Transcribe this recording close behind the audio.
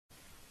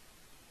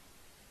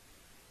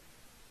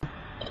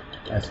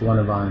That's one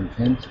of our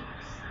intentions,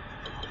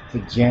 to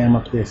jam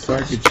up their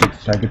circuitry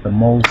to try to get the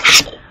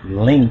most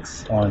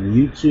links on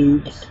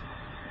YouTube's,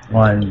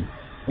 on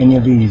any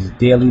of these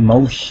Daily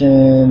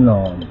Motion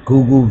or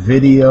Google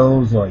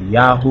videos or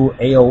Yahoo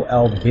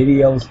AOL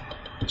videos.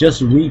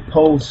 Just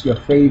repost your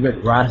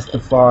favorite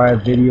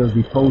Rastafari videos,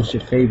 repost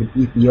your favorite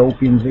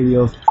Ethiopian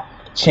videos,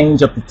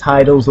 change up the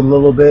titles a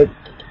little bit.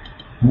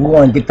 We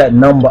want to get that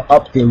number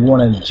up there. We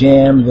want to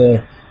jam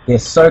their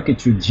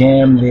circuitry,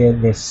 jam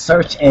their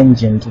search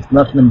engines with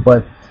nothing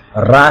but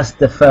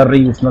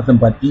Rastafari, with nothing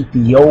but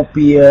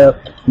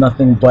Ethiopia,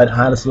 nothing but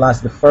Haile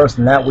Selassie I,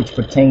 and that which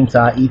pertains to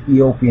our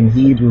Ethiopian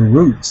Hebrew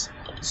roots.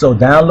 So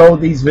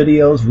download these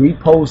videos,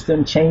 repost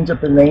them, change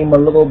up the name a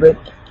little bit.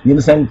 You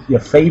understand?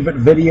 Your favorite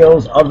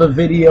videos, other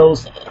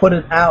videos, put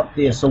it out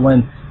there. So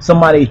when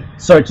somebody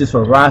searches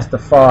for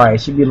Rastafari,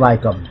 it should be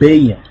like 1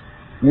 billion.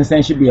 You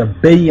understand? It should be 1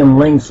 billion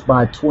links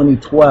by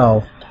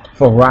 2012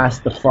 for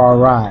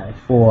Rastafari,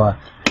 for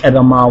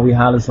Edamawi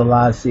Haile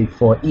Selassie,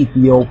 for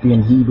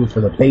Ethiopian Hebrew,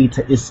 for the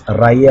Beta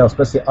Israel,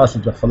 especially us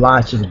as the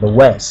Falashas of the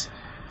West.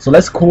 So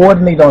let's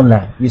coordinate on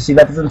that. You see,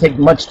 that doesn't take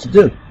much to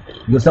do.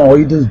 You understand? All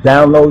you do is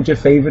download your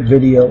favorite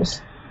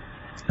videos,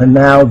 and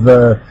now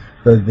the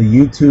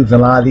YouTubes and a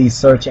lot of these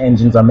search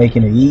engines are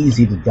making it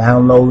easy to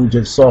download.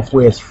 Your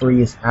software is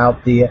free, it's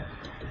out there.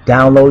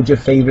 Download your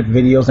favorite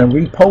videos and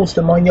repost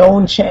them on your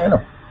own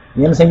channel.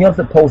 You understand? You don't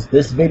have to post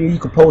this video, you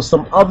can post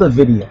some other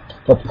video,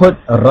 but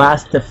put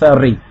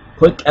Rastafari,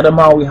 put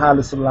Edamawi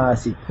Haile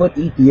Selassie, put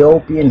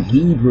Ethiopian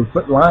Hebrew,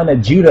 put Lion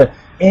of Judah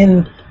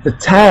in the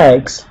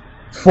tags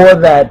for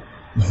that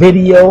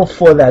video,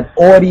 for that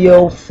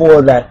audio,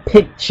 for that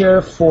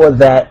picture, for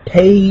that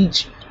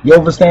page. You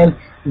understand?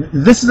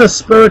 This is a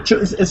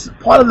spiritual, it's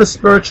part of the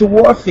spiritual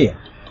warfare.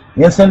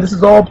 You understand? This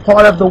is all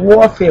part of the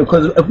warfare,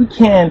 because if we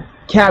can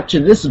capture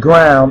this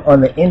ground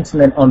on the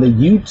internet, on the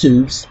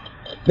YouTubes,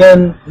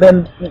 then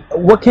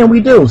what can we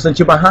do? Since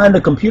you're behind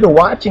the computer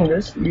watching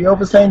this, you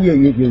understand,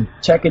 you're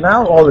checking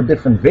out all the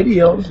different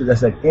videos,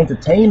 that's like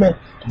entertainment.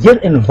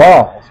 Get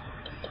involved.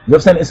 You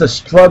understand? It's a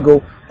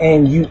struggle,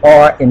 and you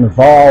are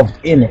involved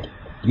in it.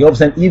 You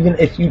understand? Even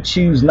if you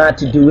choose not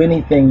to do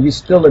anything, you're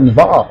still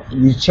involved.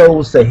 You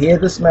chose to hear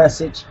this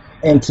message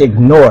and to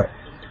ignore it.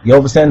 You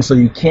understand? So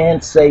you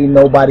can't say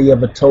nobody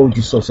ever told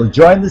you so. So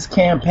join this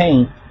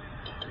campaign.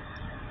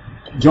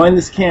 Join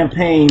this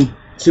campaign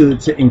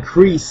to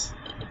increase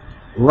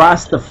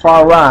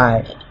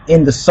Rastafari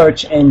in the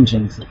search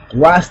engines.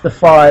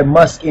 Rastafari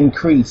must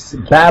increase.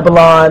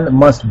 Babylon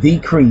must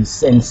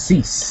decrease and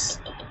cease.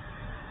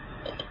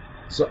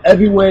 So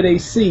everywhere they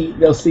see,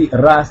 they'll see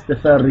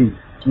Rastafari.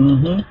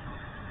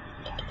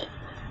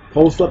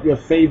 Post up your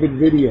favorite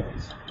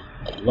videos,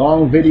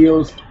 long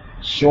videos,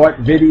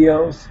 short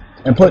videos,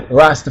 and put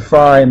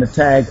Rastafari in the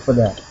tag for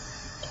that.